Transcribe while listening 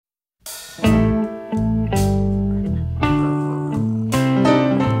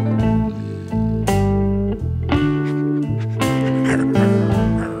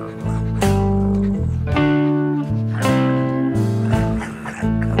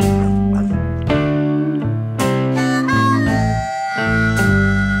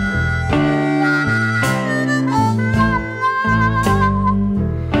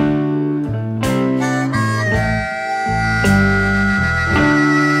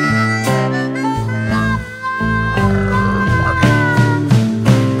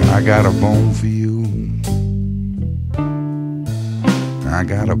got a bone for you. I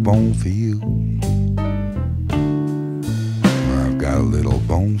got a bone for you. I've got a little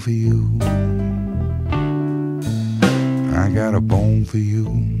bone for you. I got a bone for you.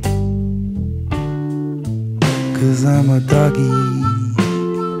 'Cause I'm a doggy.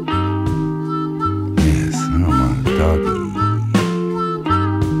 Yes, I'm a doggy.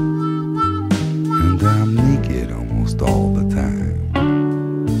 And I'm naked almost all the time.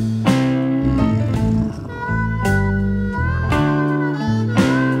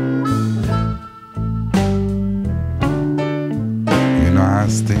 I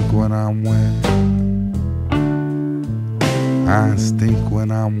stink when I'm wet. I stink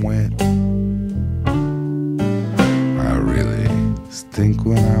when I'm wet. I really stink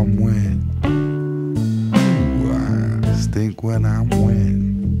when I'm wet. Ooh, I stink when I'm wet.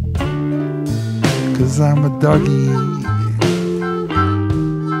 'Cause I'm a doggy.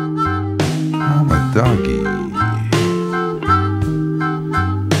 I'm a doggy.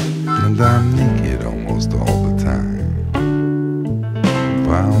 And I'm naked almost all the time.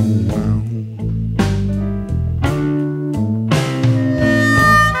 Wow, wow.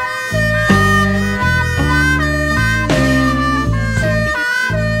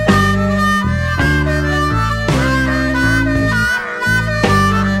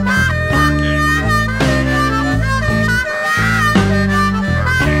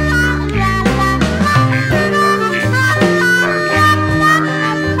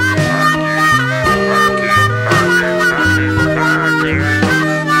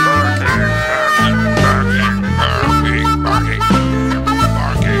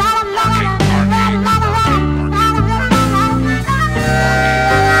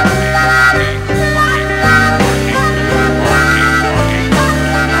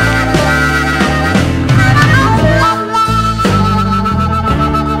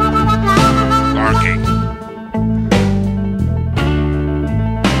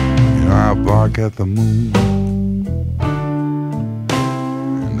 I bark at the moon,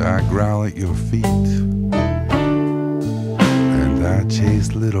 and I growl at your feet, and I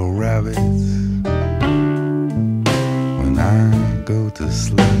chase little rabbits when I go to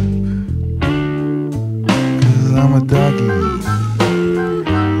sleep. 'Cause I'm a doggy.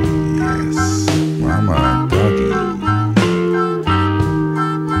 Yes, I'm a doggy.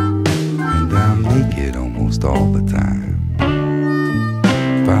 And I'm naked almost all the time.